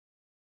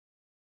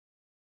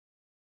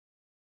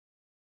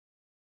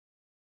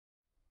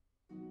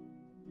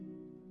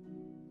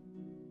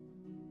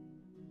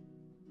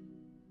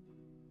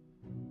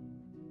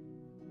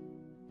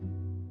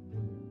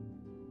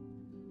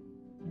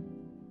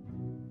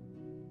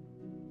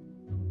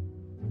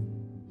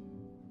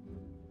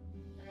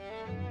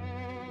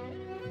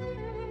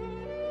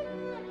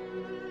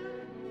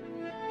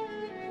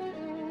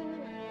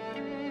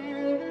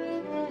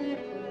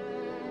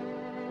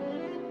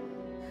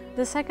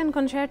The second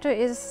concerto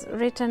is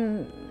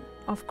written,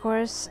 of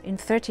course, in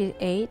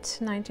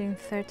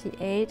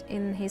 1938,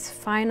 in his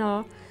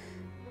final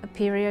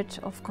period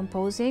of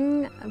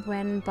composing,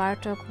 when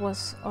Bartok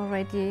was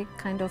already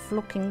kind of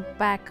looking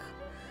back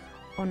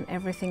on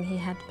everything he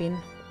had been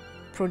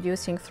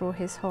producing through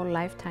his whole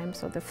lifetime.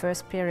 So the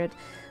first period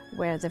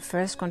where the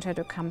first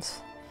concerto comes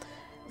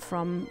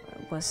from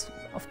was,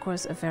 of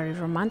course, a very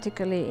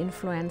romantically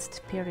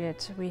influenced period.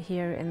 We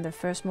hear in the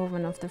first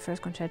movement of the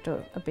first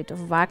concerto a bit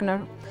of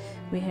Wagner.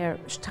 We hear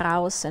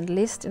Strauss and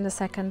Liszt in the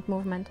second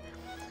movement.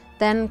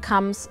 Then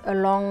comes a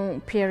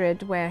long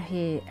period where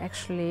he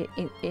actually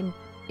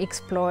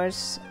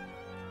explores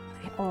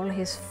all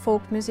his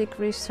folk music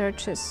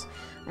researches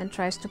and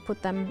tries to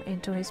put them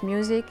into his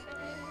music,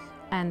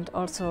 and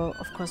also,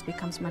 of course,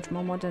 becomes much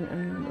more modern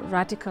and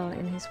radical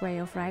in his way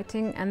of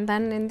writing. And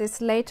then in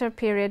this later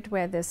period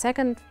where the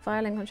second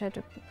violin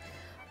concerto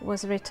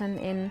was written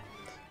in,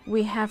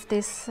 we have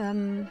this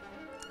a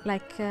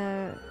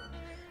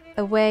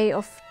way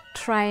of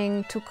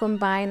trying to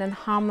combine and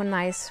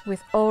harmonize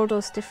with all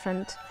those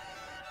different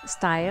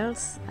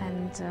styles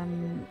and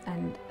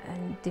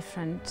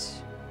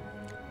different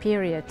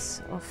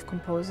periods of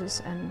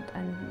composers and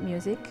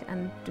music.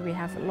 And we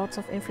have lots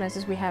of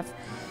influences. We have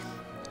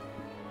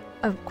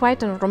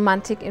quite a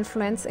romantic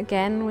influence.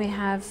 Again, we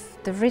have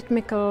the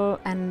rhythmical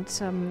and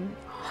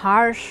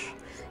harsh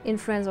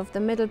influence of the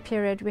middle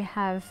period. We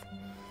have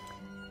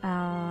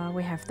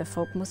the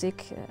folk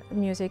music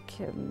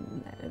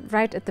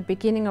right at the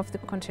beginning of the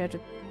concerto.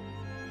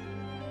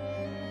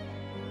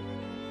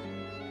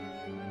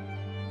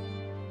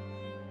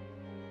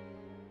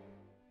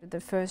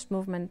 The first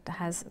movement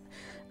has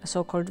a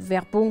so-called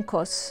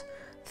verbunkos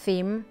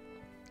theme,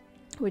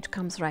 which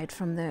comes right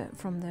from the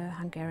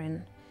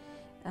Hungarian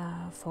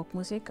folk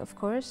music, of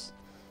course.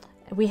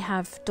 We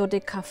have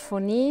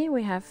dodecaphony,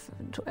 we have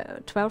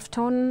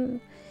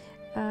 12-tone,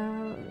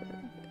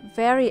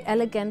 very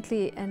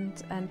elegantly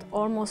and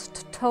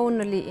almost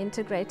tonally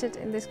integrated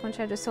in this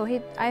concerto. So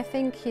I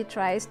think he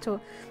tries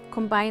to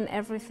combine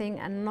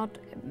everything and not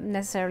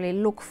necessarily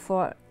look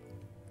for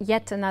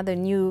yet another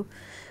new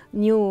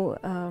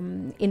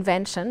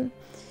invention,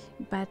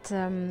 but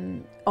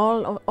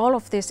all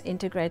of this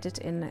integrated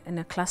in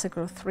a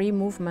classical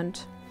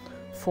 3-movement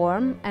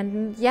form,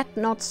 and yet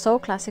not so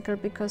classical,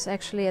 because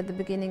actually at the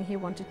beginning he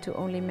wanted to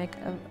only make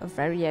a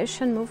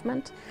variation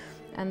movement,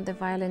 and the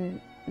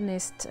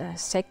violinist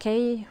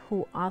Szekely,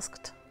 who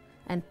asked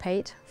and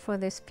paid for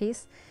this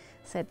piece,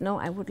 said, no,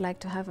 I would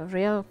like to have a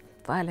real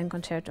violin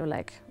concerto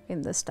like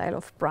in the style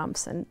of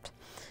Brahms and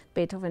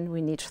Beethoven. We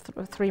need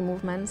 3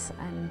 movements,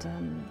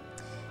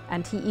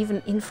 and he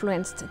even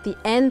influenced the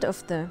end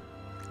of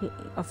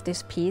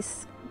this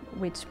piece,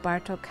 which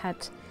Bartok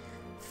had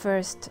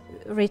first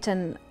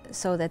written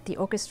so that the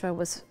orchestra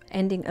was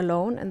ending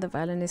alone and the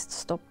violinist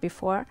stopped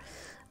before.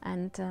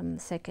 And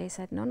Szekely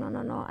said,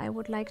 no, I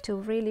would like to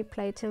really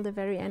play till the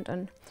very end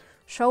and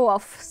show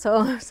off,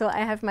 so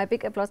I have my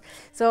big applause.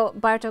 So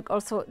Bartok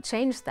also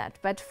changed that,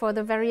 but for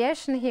the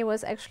variation he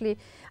was actually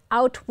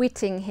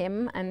outwitting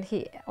him, and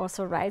he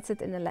also writes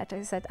it in a letter.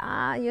 He said,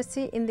 you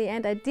see, in the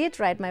end I did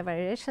write my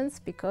variations,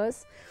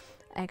 because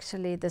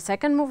actually the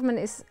second movement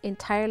is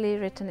entirely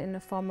written in the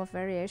form of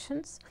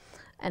variations,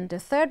 and the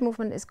third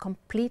movement is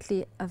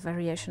completely a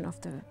variation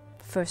of the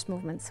first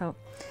movement. So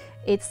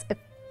it's a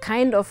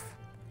kind of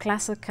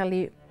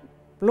classically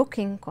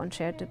looking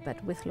concerto,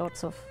 but with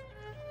lots of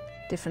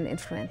different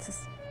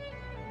influences.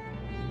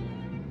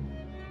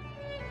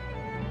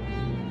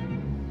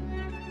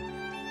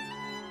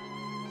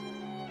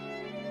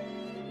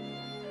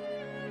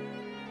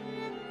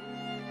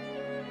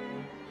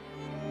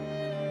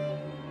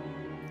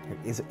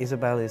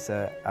 Isabelle is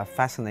a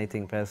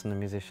fascinating person, a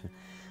musician.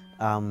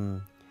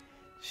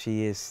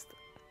 She is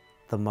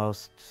the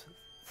most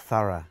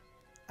thorough,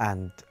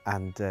 and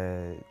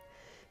her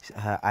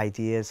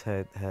ideas,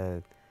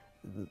 the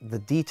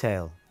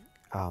detail,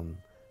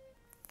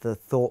 the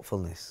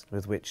thoughtfulness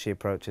with which she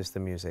approaches the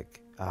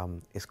music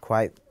is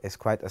quite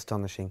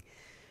astonishing.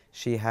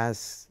 She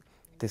has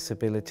this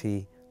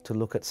ability to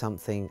look at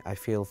something, I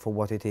feel, for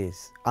what it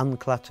is,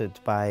 uncluttered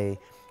by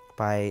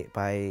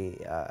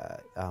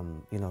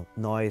you know,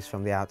 noise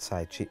from the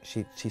outside.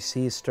 She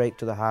sees straight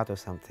to the heart of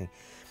something.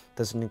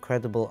 There's an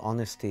incredible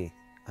honesty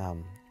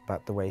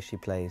about the way she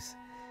plays.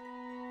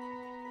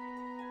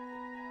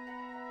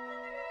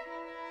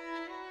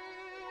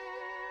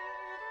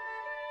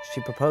 She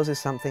proposes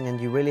something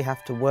and you really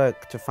have to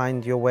work to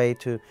find your way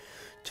to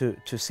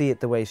see it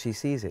the way she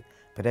sees it.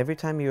 But every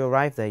time you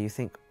arrive there, you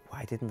think,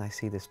 why didn't I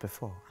see this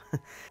before?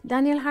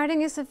 Daniel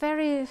Harding is a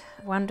very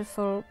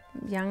wonderful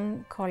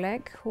young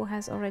colleague who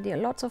has already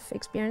lots of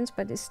experience,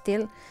 but is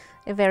still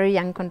a very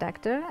young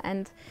conductor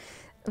and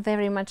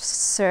very much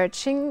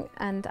searching.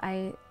 And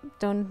I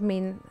don't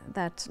mean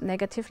that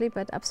negatively,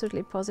 but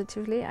absolutely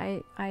positively.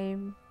 I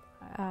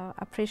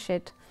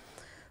appreciate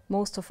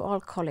most of all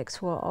colleagues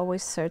who are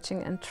always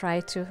searching and try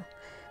to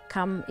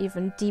come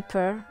even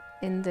deeper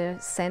in the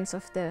sense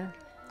of the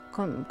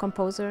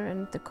composer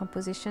and the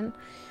composition.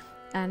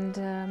 And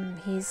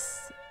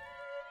he's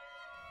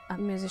a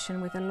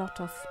musician with a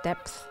lot of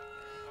depth,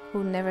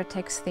 who never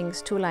takes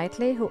things too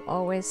lightly, who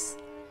always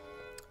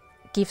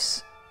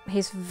gives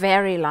his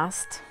very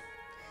last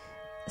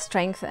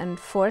strength and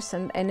force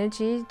and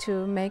energy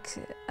to make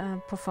a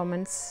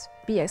performance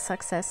be a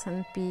success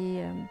and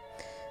be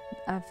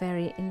a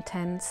very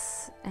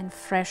intense and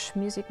fresh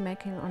music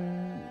making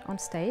on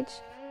stage.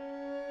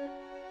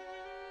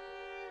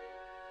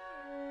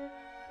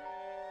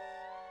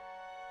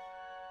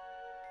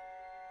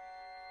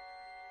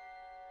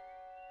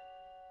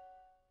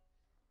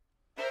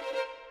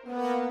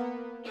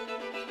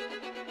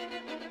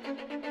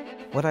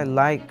 What I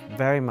like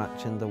very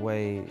much in the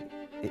way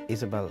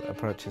Isabelle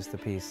approaches the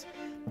piece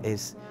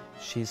is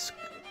she's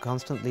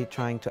constantly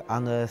trying to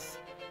unearth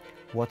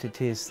what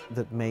it is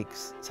that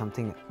makes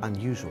something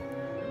unusual.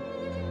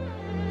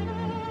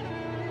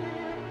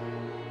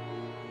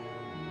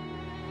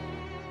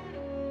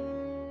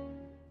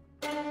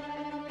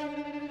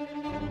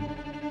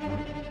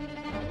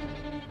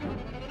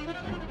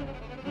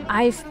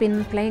 I've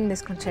been playing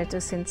this concerto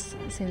since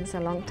a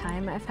long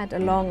time. I've had a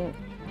long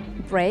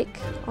break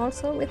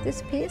also with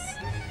this piece,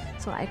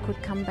 so I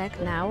could come back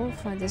now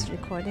for this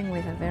recording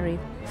with a very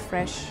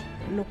fresh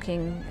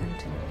looking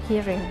and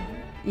hearing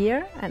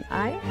ear and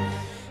eye,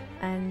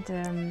 and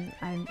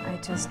I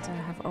just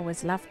have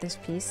always loved this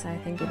piece. I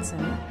think it's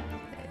an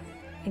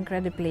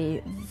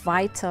incredibly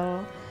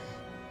vital,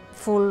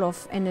 full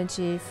of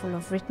energy, full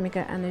of rhythmic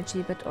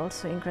energy, but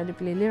also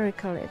incredibly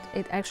lyrical.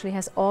 It actually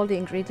has all the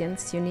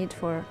ingredients you need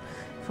for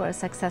a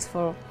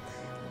successful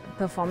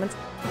performance.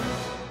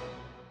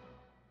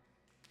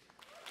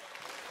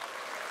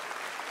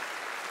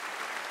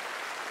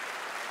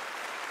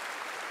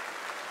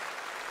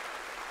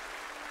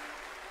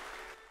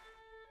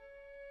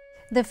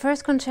 The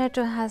first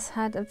concerto has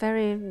had a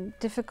very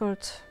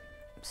difficult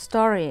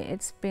story.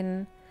 It's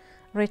been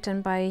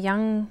written by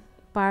young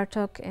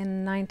Bartok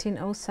in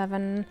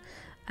 1907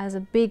 as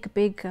a big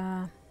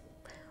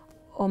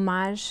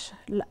homage,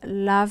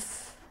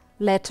 love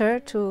letter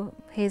to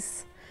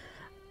his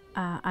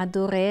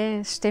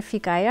adorée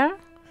Steffi Geyer,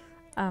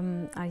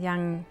 a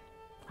young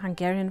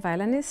Hungarian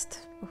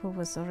violinist who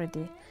was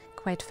already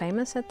quite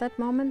famous at that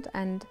moment.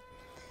 And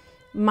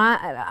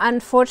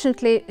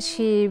unfortunately,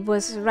 she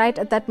was right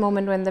at that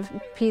moment when the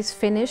piece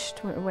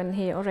finished, when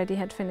he already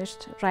had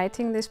finished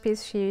writing this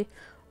piece. She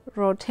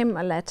wrote him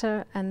a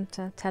letter and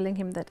telling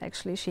him that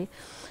actually she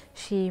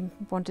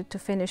wanted to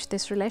finish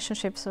this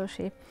relationship. So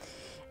she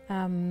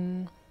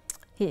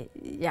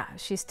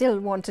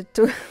still wanted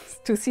to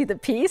see the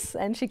piece,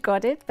 and she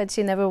got it, but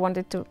she never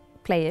wanted to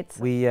play it.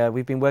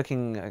 We've been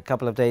working a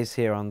couple of days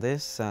here on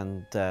this,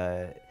 and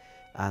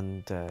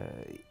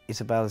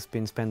Isabelle has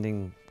been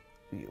spending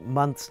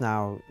months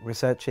now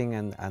researching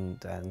and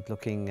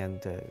looking and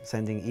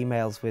sending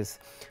emails with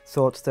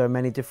thoughts. There are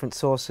many different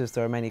sources,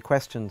 there are many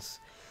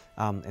questions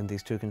in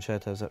these two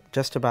concertos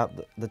just about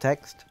the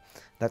text.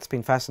 That's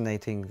been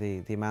fascinating,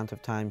 the amount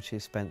of time she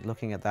spent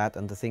looking at that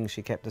and the things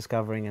she kept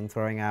discovering and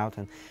throwing out,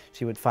 and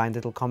she would find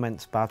little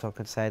comments Bartok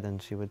had said and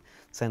she would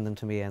send them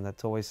to me, and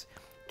that always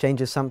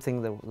changes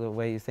something, the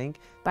way you think.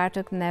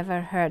 Bartok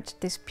never heard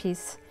this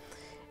piece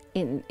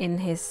in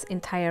his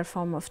entire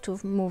form of two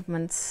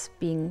movements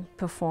being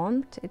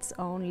performed. It's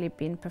only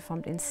been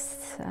performed in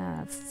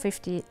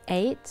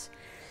 '58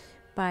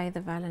 by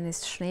the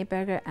violinist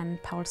Schneeberger and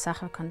Paul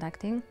Sacher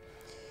conducting.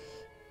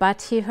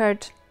 But he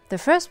heard the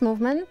first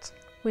movement,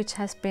 which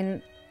has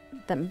been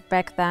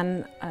back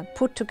then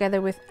put together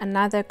with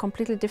another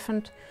completely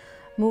different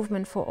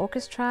movement for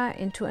orchestra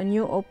into a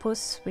new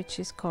opus, which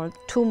is called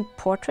Two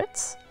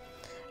Portraits.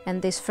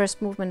 And this first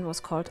movement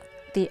was called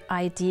The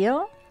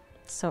Ideal.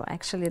 So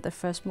actually the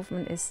first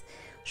movement is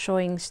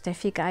showing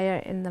Steffi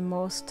Geyer in the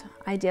most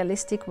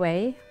idealistic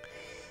way.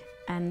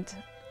 And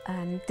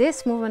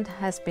this movement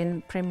has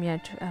been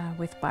premiered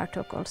with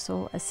Bartok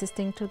also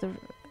assisting to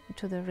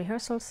the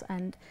rehearsals,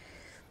 and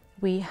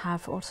we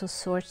have also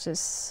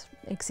sources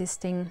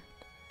existing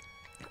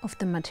of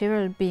the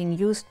material being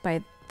used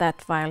by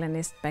that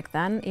violinist back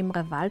then,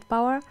 Imre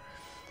Waldbauer,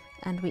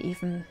 and we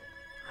even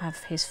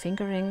have his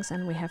fingerings,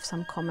 and we have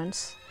some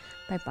comments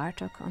by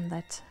Bartok on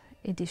that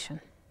edition.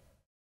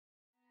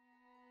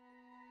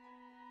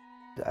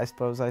 I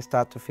suppose I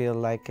start to feel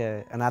like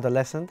an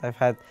adolescent. I've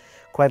had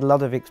quite a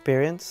lot of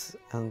experience,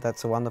 and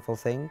that's a wonderful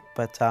thing.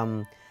 But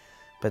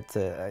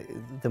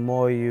the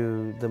more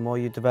you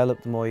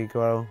develop, the more you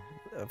grow.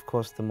 Of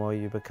course, the more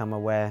you become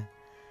aware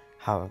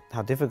how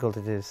difficult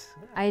it is.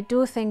 I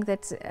do think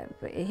that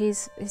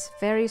he's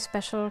very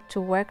special to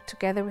work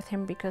together with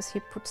him, because he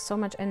puts so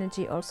much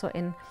energy also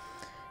in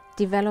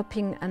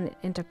developing an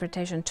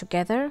interpretation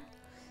together,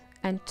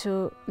 and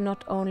to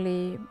not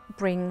only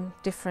bring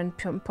different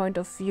point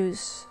of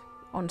views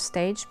on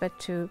stage, but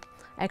to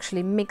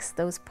actually mix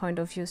those point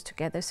of views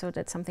together, so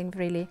that something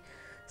really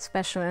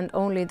special, and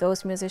only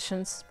those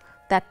musicians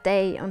that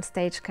day on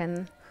stage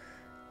can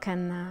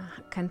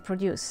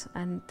produce,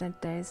 and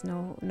that there is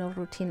no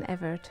routine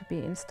ever to be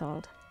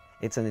installed.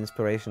 It's an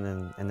inspiration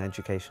and an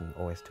education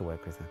always to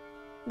work with her.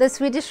 The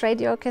Swedish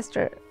Radio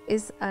Orchestra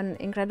is an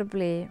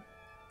incredibly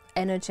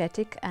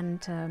energetic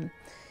and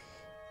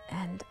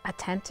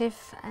attentive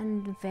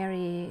and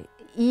very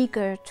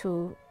eager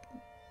to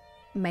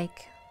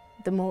make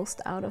the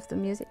most out of the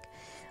music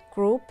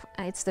group.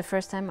 It's the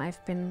first time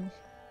I've been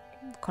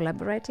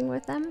collaborating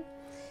with them,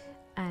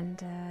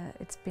 and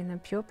it's been a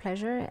pure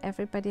pleasure.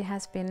 Everybody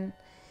has been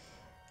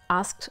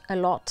asked a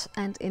lot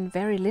and in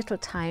very little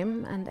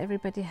time, and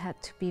everybody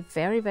had to be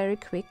very, very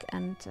quick,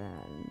 and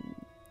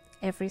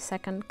every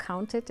second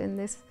counted in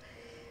this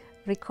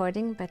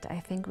recording. But I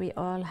think we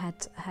all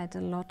had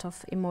a lot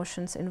of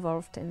emotions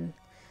involved in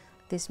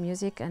this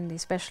music, and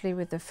especially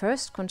with the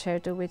first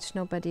concerto, which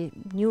nobody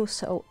knew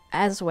so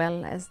as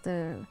well as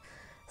the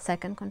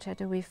second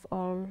concerto. We've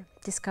all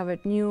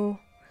discovered new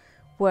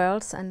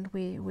worlds, and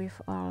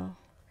we've all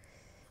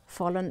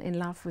fallen in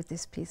love with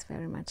this piece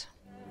very much.